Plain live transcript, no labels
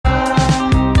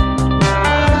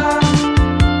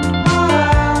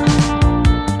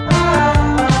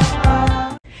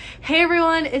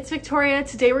it's Victoria.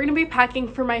 Today we're gonna be packing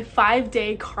for my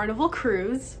 5-day Carnival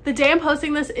cruise. The day I'm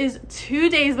posting this is 2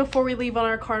 days before we leave on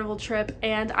our Carnival trip,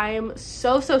 and I am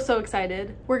so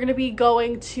excited. We're gonna be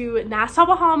going to Nassau,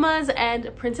 Bahamas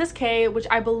and Princess Cay, which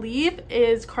I believe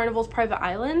is Carnival's private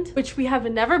island, which we have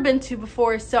never been to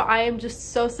before, so I am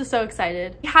just so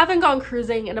excited. We haven't gone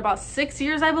cruising in about 6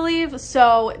 years, I believe,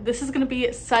 so this is gonna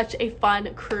be such a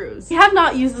fun cruise. We have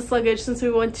not used this luggage since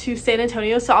we went to San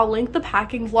Antonio, so I'll link the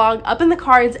packing vlog up in the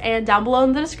cards and down below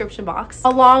in the description box,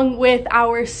 along with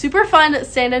our super fun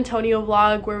San Antonio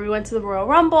vlog where we went to the Royal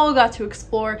Rumble, got to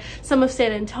explore some of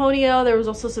San Antonio. There was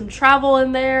also some travel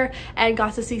in there and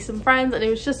got to see some friends, and it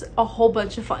was just a whole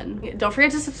bunch of fun. Don't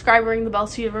forget to subscribe and ring the bell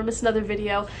so you never miss another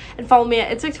video, and follow me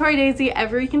at It's Victoria Daisy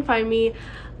everywhere you can find me.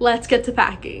 Let's get to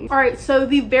packing. All right, so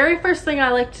the very first thing I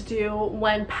like to do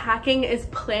when packing is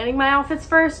planning my outfits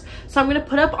first. So I'm gonna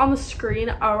put up on the screen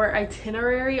our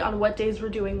itinerary on what days we're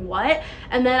doing what,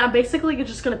 and then I'm basically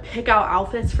just gonna pick out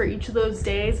outfits for each of those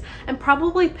days and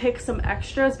probably pick some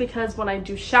extras because when I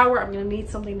do shower, I'm gonna need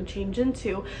something to change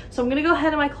into. So I'm gonna go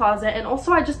ahead in my closet, and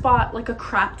also I just bought like a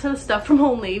crap ton of stuff from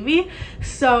Old Navy.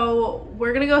 So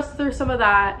we're gonna go through some of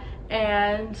that,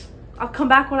 and I'll come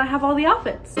back when I have all the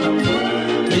outfits.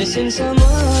 Missing someone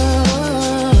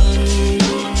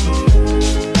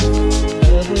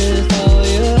with all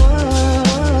your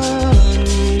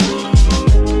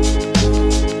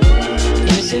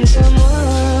missing someone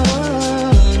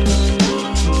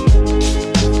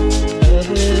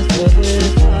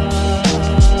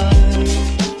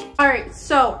all right,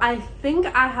 so I think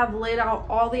I have laid out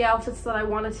all the outfits that I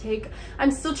want to take.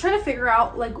 I'm still trying to figure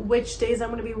out like which days I'm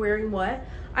going to be wearing what.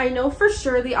 I know for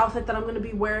sure the outfit that I'm going to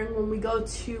be wearing when we go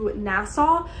to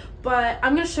Nassau, but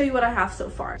I'm going to show you what I have so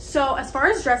far. So as far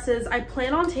as dresses, I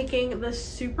plan on taking this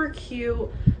super cute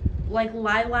like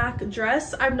lilac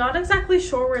dress. I'm not exactly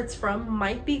sure where it's from,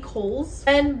 might be Kohl's,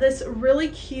 and this really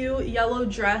cute yellow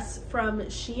dress from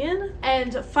Shein,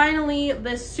 and finally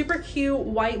this super cute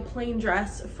white plain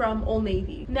dress from Old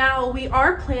Navy. Now we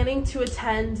are planning to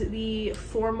attend the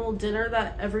formal dinner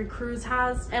that every cruise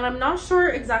has, and I'm not sure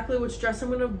exactly which dress I'm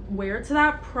gonna wear to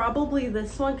that. Probably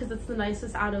this one because it's the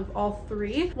nicest out of all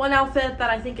three. One outfit that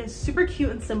I think is super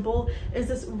cute and simple is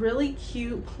this really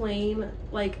cute plain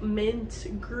like mint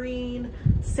green,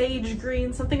 sage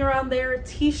green, something around there,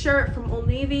 t-shirt from Old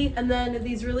Navy, and then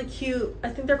these really cute, I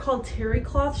think they're called terry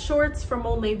cloth shorts from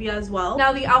Old Navy as well.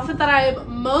 Now the outfit that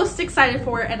I'm most excited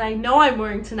for, and I know I'm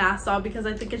wearing to Nassau because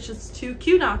I think it's just too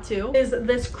cute not to, is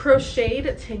this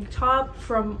crocheted tank top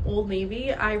from Old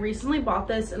Navy. I recently bought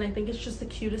this and I think it's just the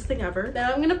cutest thing ever.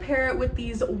 Then I'm gonna pair it with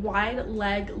these wide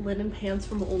leg linen pants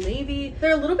from Old Navy.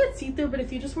 They're a little bit see-through, but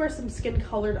if you just wear some skin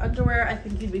colored underwear, I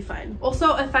think you'd be fine.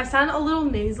 Also, if I sound a little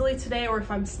nasally today or if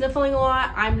I'm sniffling a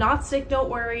lot, I'm not sick, don't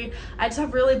worry. I just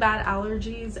have really bad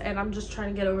allergies and I'm just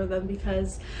trying to get over them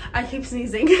because I keep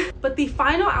sneezing. But the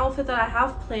final outfit that I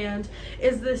have planned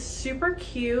is this super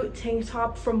cute tank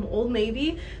top from Old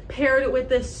Navy paired with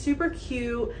this super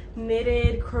cute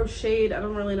knitted crocheted, I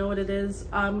don't really know what it is,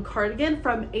 cardigan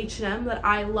from H&M that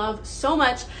I love so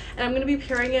much, and I'm going to be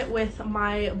pairing it with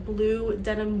my blue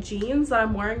denim jeans that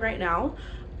I'm wearing right now.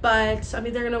 But I'm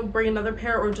either gonna bring another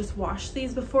pair or just wash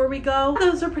these before we go.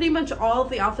 Those are pretty much all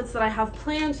of the outfits that I have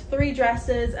planned. 3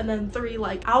 dresses and then 3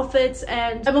 like outfits,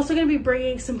 and I'm also gonna be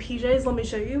bringing some PJs. Let me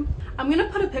show you. I'm gonna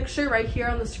put a picture right here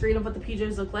on the screen of what the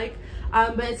PJs look like,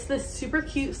 but it's this super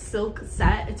cute silk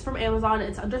set. It's from Amazon.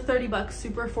 It's under 30 bucks,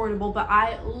 super affordable, but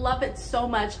I love it so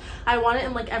much. I want it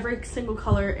in like every single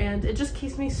color, and it just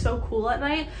keeps me so cool at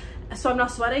night. So I'm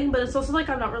not sweating, but it's also like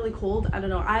I'm not really cold. I don't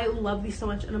know, I love these so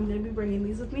much, and I'm gonna be bringing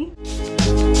these with me.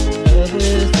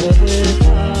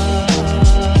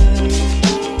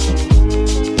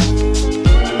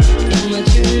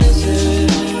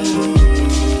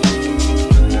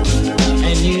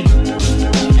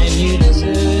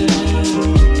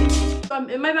 I'm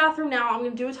in my bathroom now. I'm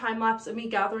gonna do a time lapse of me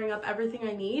gathering up everything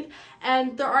I need,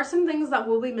 and there are some things that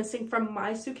will be missing from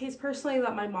my suitcase personally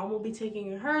that my mom will be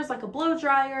taking in hers, like a blow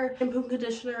dryer, shampoo,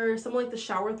 conditioner, some like the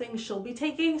shower things she'll be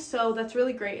taking, so that's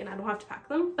really great and I don't have to pack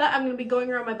them. But I'm gonna be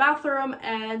going around my bathroom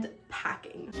and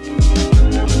packing.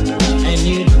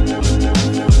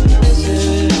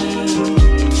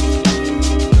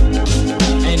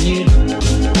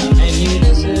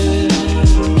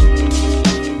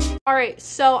 Alright,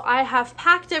 so I have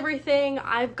packed everything.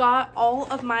 I've got all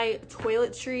of my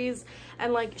toiletries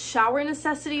and like shower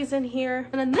necessities in here.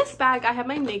 And in this bag I have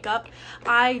my makeup.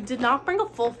 I did not bring a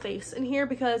full face in here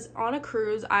because on a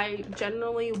cruise I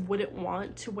generally wouldn't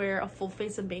want to wear a full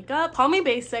face of makeup. Call me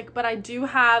basic, but I do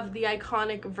have the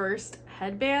iconic Versed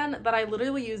headband that I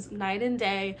literally use night and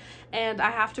day, and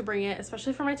I have to bring it,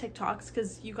 especially for my TikToks,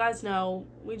 because you guys know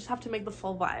we just have to make the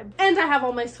full vibe. And I have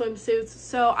all my swimsuits,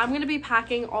 so I'm going to be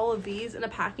packing all of these in a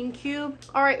packing cube.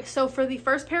 All right, so for the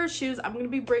first pair of shoes, I'm going to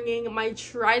be bringing my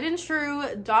tried and true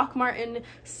Doc Marten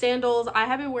sandals. I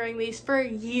have been wearing these for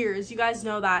years. You guys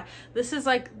know that. This is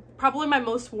like probably my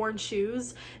most worn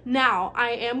shoes. Now, I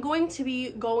am going to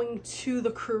be going to the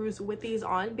cruise with these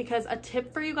on, because a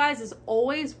tip for you guys is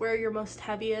always wear your most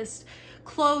heaviest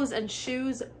clothes and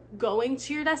shoes going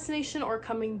to your destination or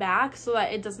coming back, so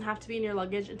that it doesn't have to be in your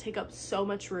luggage and take up so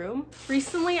much room.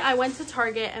 Recently, I went to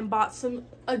Target and bought some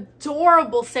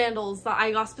adorable sandals that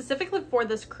I got specifically for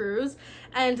this cruise,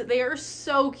 and they are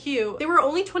so cute. They were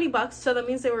only 20 bucks, so that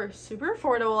means they were super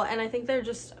affordable, and I think they're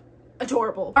just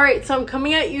adorable. All right, so I'm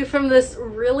coming at you from this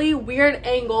really weird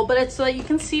angle, but it's so that you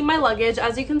can see my luggage.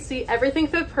 As you can see, everything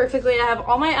fit perfectly. I have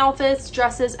all my outfits,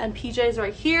 dresses, and PJs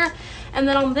right here. And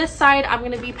then on this side, I'm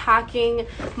going to be packing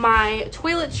my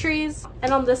toiletries.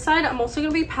 And on this side, I'm also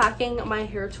going to be packing my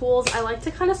hair tools. I like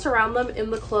to kind of surround them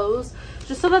in the clothes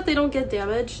just so that they don't get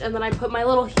damaged. And then I put my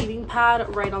little heating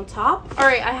pad right on top. All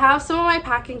right, I have some of my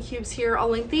packing cubes here. I'll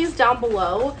link these down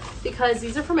below because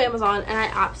these are from Amazon and I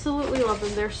absolutely love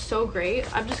them. They're so great.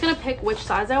 I'm just going to pick which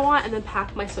size I want and then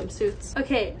pack my swimsuits.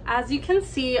 Okay, as you can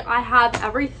see, I have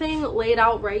everything laid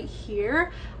out right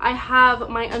here. I have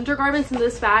my undergarments in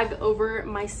this bag over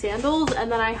my sandals,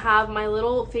 and then I have my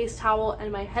little face towel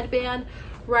and my headband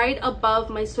right above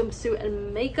my swimsuit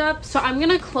and makeup. So I'm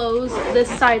gonna close this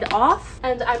side off,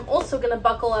 and I'm also gonna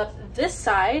buckle up this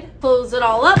side, close it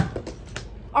all up.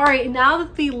 All right, now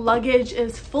that the luggage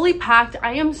is fully packed,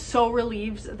 I am so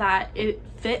relieved that it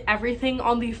fit everything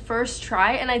on the first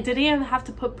try, and I didn't even have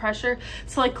to put pressure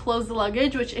to like close the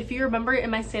luggage, which if you remember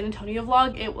in my San Antonio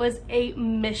vlog, it was a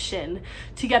mission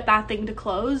to get that thing to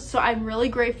close. So I'm really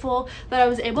grateful that I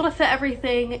was able to fit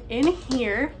everything in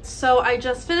here. So I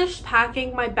just finished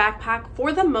packing my backpack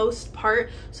for the most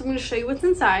part, so I'm going to show you what's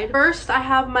inside. First, I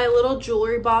have my little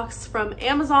jewelry box from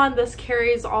Amazon. This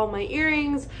carries all my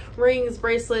earrings, rings,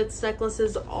 bracelets,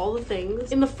 necklaces, all the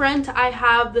things. In the front, I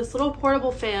have this little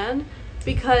portable fan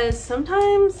because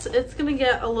sometimes it's gonna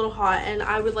get a little hot and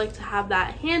I would like to have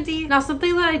that handy. Now,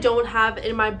 something that I don't have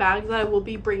in my bag that I will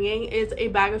be bringing is a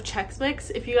bag of Chex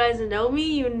Mix. If you guys know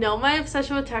me, you know my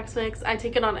obsession with Chex Mix. I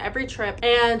take it on every trip,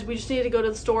 and we just need to go to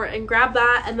the store and grab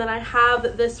that. And then I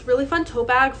have this really fun tote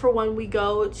bag for when we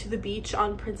go to the beach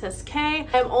on Princess Cay.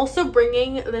 I'm also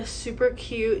bringing this super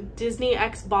cute Disney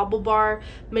X BaubleBar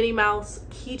Minnie Mouse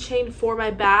keychain for my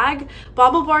bag.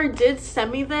 BaubleBar did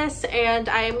send me this, and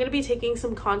I am going to be taking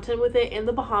some content with it in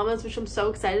the Bahamas, which I'm so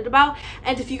excited about.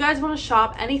 And if you guys want to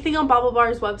shop anything on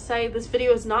BaubleBar's website, this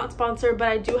video is not sponsored, but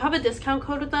I do have a discount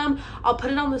code with them. I'll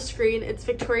put it on the screen. It's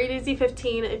Victoria Daisy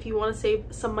 15 if you want to save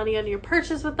some money on your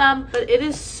purchase with them. But it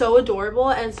is so adorable,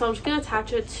 and so I'm just going to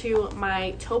attach it to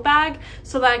my tote bag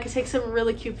so that I can take some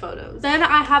really cute photos. Then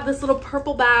I have this little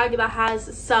purple bag that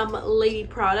has some lady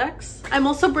products. I'm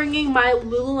also bringing my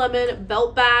Lululemon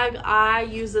belt bag. I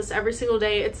use this every single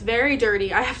day. It's very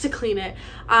dirty. I have to clean it.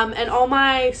 And all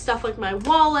my stuff like my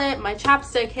wallet, my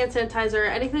chapstick, hand sanitizer,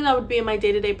 anything that would be in my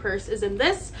day-to-day purse is in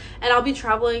this. And I'll be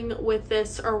traveling with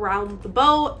this around the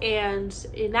boat and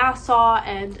in Nassau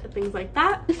and things like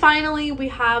that. And finally, we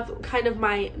have kind of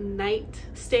my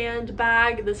nightstand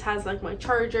bag. This has like my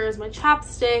chargers, my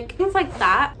chapstick, things like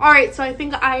that. All right, so I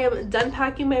think I am done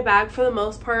packing my bag for the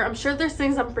most part. I'm sure there's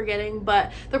things I'm forgetting,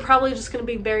 but they're probably just going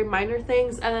to be very minor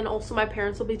things. And then also my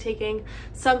parents will be taking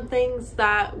some things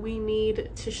that we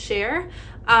need to share.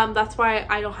 That's why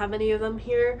I don't have any of them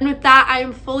here. And with that, I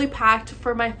am fully packed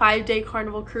for my 5-day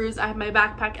Carnival cruise. I have my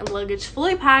backpack and luggage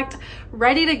fully packed,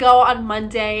 ready to go on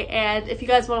Monday. And if you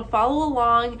guys want to follow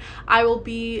along, I will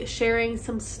be sharing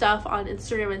some stuff on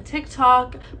Instagram and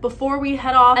TikTok before we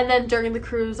head off. And then during the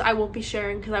cruise, I won't be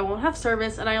sharing because I won't have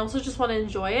service, and I also just want to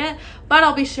enjoy it. But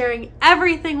I'll be sharing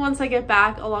everything once I get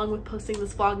back, along with posting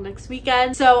this vlog next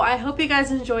weekend. So I hope you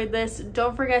guys enjoyed this.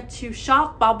 Don't forget to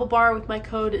shop BaubleBar with my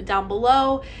code down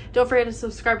below. Don't forget to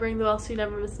subscribe, ring the bell so you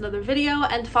never miss another video,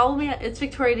 and follow me at It's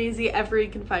Victoria Daisy everywhere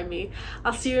you can find me.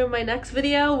 I'll see you in my next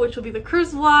video, which will be the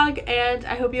cruise vlog, and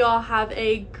I hope you all have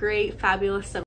a great, fabulous summer.